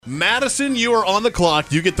Madison, you are on the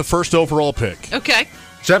clock. You get the first overall pick. Okay.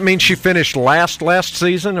 Does that mean she finished last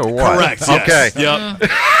season or what? Correct. Yes. Okay. Yep.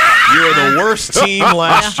 You were the worst team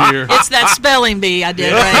last year. It's that spelling bee I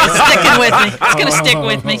did, right? It's sticking with me. It's going to stick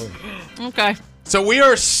with me. Okay. So we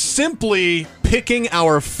are simply picking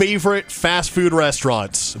our favorite fast food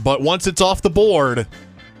restaurants, but once it's off the board,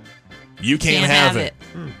 you can't have it.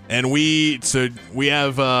 And we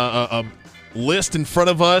have a list in front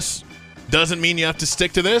of us. Doesn't mean you have to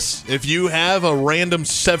stick to this. If you have a random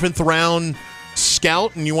 7th round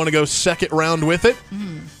scout and you want to go second round with it,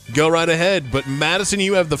 go right ahead. But Madison,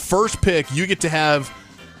 you have the first pick. You get to have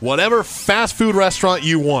whatever fast food restaurant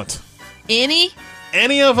you want. Any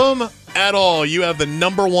of them at all. You have the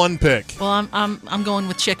number 1 pick. Well, I'm going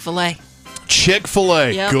with Chick-fil-A.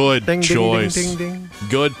 Chick-fil-A. Yep. Good Ding, choice. ding, ding, ding.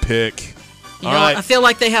 Good pick. You know, I feel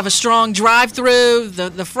like they have a strong drive-through.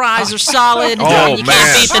 The fries are solid. Oh, you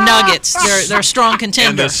can't beat the nuggets. They're a strong contender.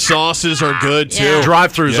 And the sauces are good, too. Yeah.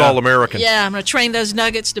 Drive-thru's all American. Yeah, I'm going to train those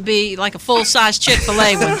nuggets to be like a full-size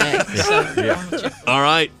Chick-fil-A one day. All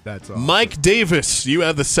right. That's awesome. Mike Davis, you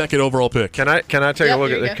have the second overall pick. Can I take a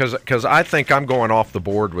look at it? Because I think I'm going off the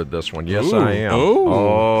board with this one. Yes, I am. Ooh.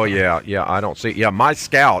 Oh, yeah. I don't see. Yeah, my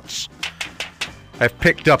scouts have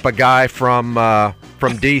picked up a guy from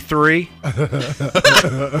D3.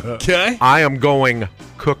 Okay. I am going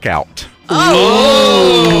Cookout.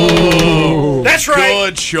 Oh. That's right.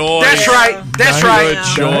 Good choice. That's right. That's right. Good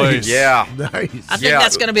choice. Yeah. Nice. I think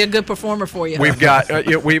that's going to be a good performer for you. We've got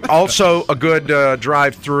we've also a good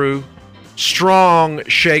drive-through, strong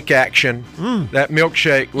shake action. That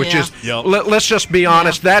milkshake, which is let's just be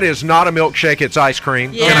honest, that is not a milkshake. It's ice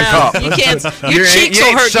cream in a cup. You can't. Your cheeks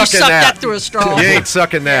will hurt. You suck that through a straw. You ain't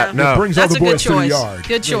sucking that. No. It brings That's all the a good boys to the choice. yard.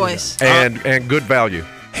 Good choice. And good value.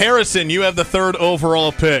 Harrison, you have the third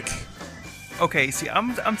overall pick. Okay, see,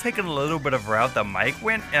 I'm taking a little bit of a route that Mike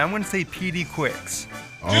went, and I'm going to say PD Quicks.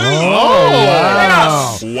 Wow.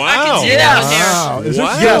 Wow. Get out here. Wow. Is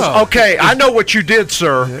Wow. this Yes. Okay. I know what you did,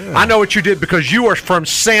 sir. Yeah. I know what you did because you are from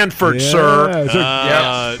Sanford, Yeah.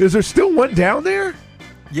 sir. Is there still one down there?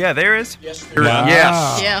 Yeah, there is. Wow.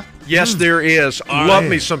 Yes. Yeah. Yes, there is. Love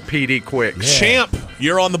me some PD Quicks. Champ,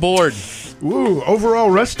 you're on the board. Ooh, overall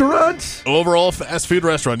restaurants? Overall fast food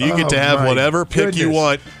restaurant. You get to have my whatever pick you goodness.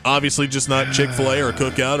 want. Obviously, just not Chick-fil-A or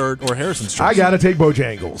Cookout or Harrison's Choice. I got to take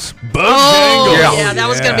Bojangles. Bojangles. Yeah, that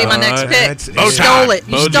was going to be my next pick. That's You it. stole it.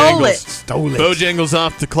 You stole it. Stole it. Bojangles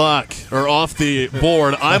off the clock, or off the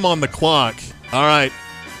board. I'm on the clock. All right.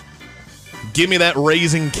 Give me that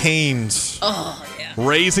Raising Cane's. Oh, yeah.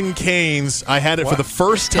 Raising Cane's. I had it for the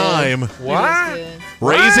first time. What?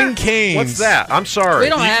 Raising Cane's. What's that? I'm sorry. We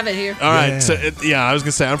don't have it here. All right. Yeah. So, I was going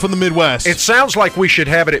to say, I'm from the Midwest. It sounds like we should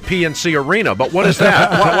have it at PNC Arena, but what is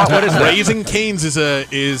that? what is that? Raising Cane's is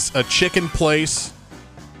a chicken place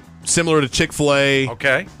similar to Chick-fil-A,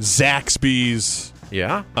 Okay. Zaxby's.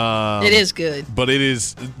 Yeah. It is good. But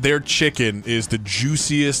their chicken is the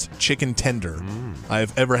juiciest chicken tender I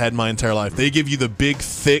have ever had in my entire life. They give you the big,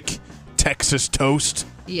 thick Texas toast.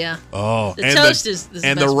 Yeah. Oh, The toast is the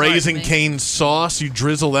and best the part to Raising me. Cane sauce. You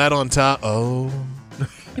drizzle that on top. Oh,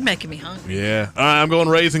 You're making me hungry. yeah. All right, I'm going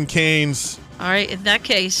Raising Cane's. All right. In that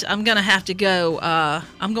case, I'm going to have to go.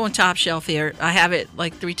 I'm going top shelf here. I have it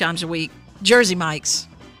like 3 times a week. Jersey Mike's.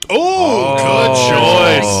 Oh, good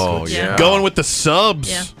choice. Oh, Yeah. Going with the subs.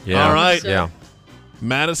 Yeah. Yeah. All right. So- Yeah.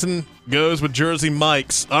 Madison goes with Jersey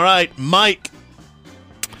Mike's. All right, Mike,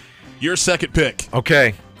 your second pick.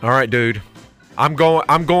 Okay. All right, dude. I'm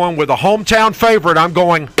going with a hometown favorite. I'm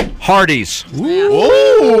going Hardee's.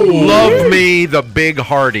 Ooh. Love me the big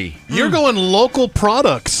Hardy. You're going local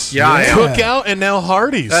products. Yeah, I am. Cookout and now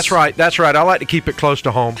Hardee's. That's right. That's right. I like to keep it close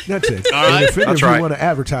to home. That's it. All right. And if any That's of you right. want to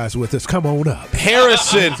advertise with us, come on up.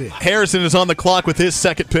 Harrison. That's it. Harrison is on the clock with his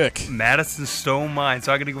second pick. Madison stole mine,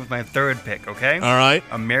 so I'm going to go with my third pick, okay? All right.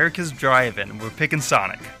 America's Drive-In. We're picking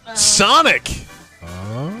Sonic. Sonic.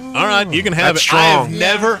 All right, you can have That's it. strong.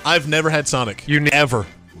 I've never had Sonic. Ever.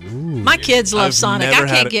 My kids love I've Sonic. never I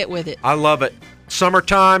had can't it. get with it. I love it.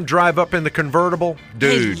 Summertime, drive up in the convertible.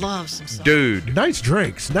 Dude. They love some Sonic. Dude. Nice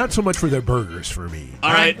drinks. Not so much for their burgers for me.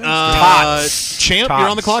 All right, Tots. Champ, Tots. you're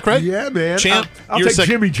on the clock, right? Yeah, man. Champ, I'll you're take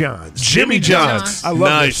second. Jimmy John's. Jimmy John's. I love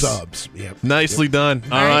Nice. their subs. Yep. Nicely done.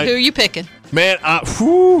 All right. Who are you picking? Man,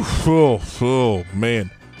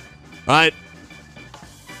 man. All right.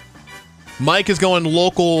 Mike is going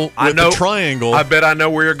local with I know. the triangle. I bet I know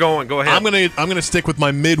where you're going. Go ahead. I'm gonna stick with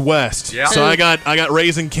my Midwest. Yeah. So I got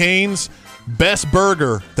Raising Cane's. Best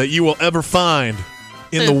burger that you will ever find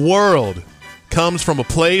in the world comes from a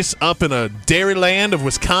place up in a dairy land of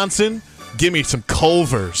Wisconsin Give me some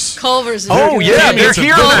Culver's. Culver's. Oh, yeah, they're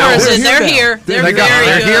here now. Culver's, they're here. They're very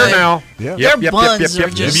They're here good. now. Yeah. Their buns are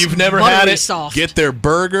just If you've never had it, soft. get their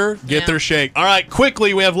burger, get their shake. All right,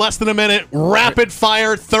 quickly, we have less than a minute. Rapid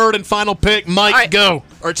fire, third and final pick. Mike, right. go.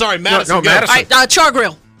 Or sorry, Madison, No, go. Madison. All right, Char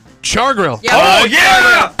Grill. Char Grill. Yeah. Oh,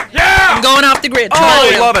 yeah! Yeah! I'm going off the grid. Oh,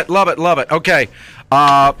 Char Grill. love it. Okay,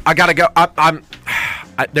 I gotta go.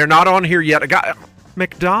 They're not on here yet. I got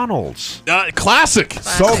McDonald's. Classic.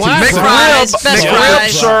 Salty Classic. fries. McRib, Best McRib,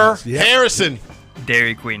 fries. sir. Yep. Harrison.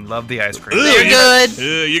 Dairy Queen, love the ice cream. They're good.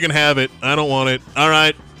 You can have it. I don't want it. All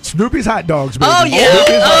right. Snoopy's hot dogs, baby. Oh, yeah.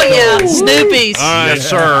 Snoopy's hot dogs. Snoopy's. All right. Yes,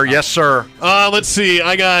 sir. Yes, sir. Let's see.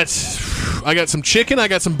 I got some chicken. I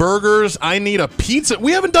got some burgers. I need a pizza.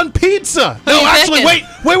 We haven't done pizza. Who No, you actually,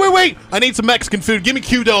 picking? wait. I need some Mexican food. Give me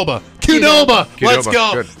Qdoba. Qdoba. Let's Qdoba.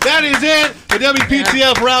 go. Good. That is it. The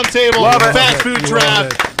WPTF Roundtable Love it. Fast Food Love Trap.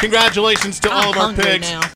 it. Congratulations to all I'm of our hungry picks. now.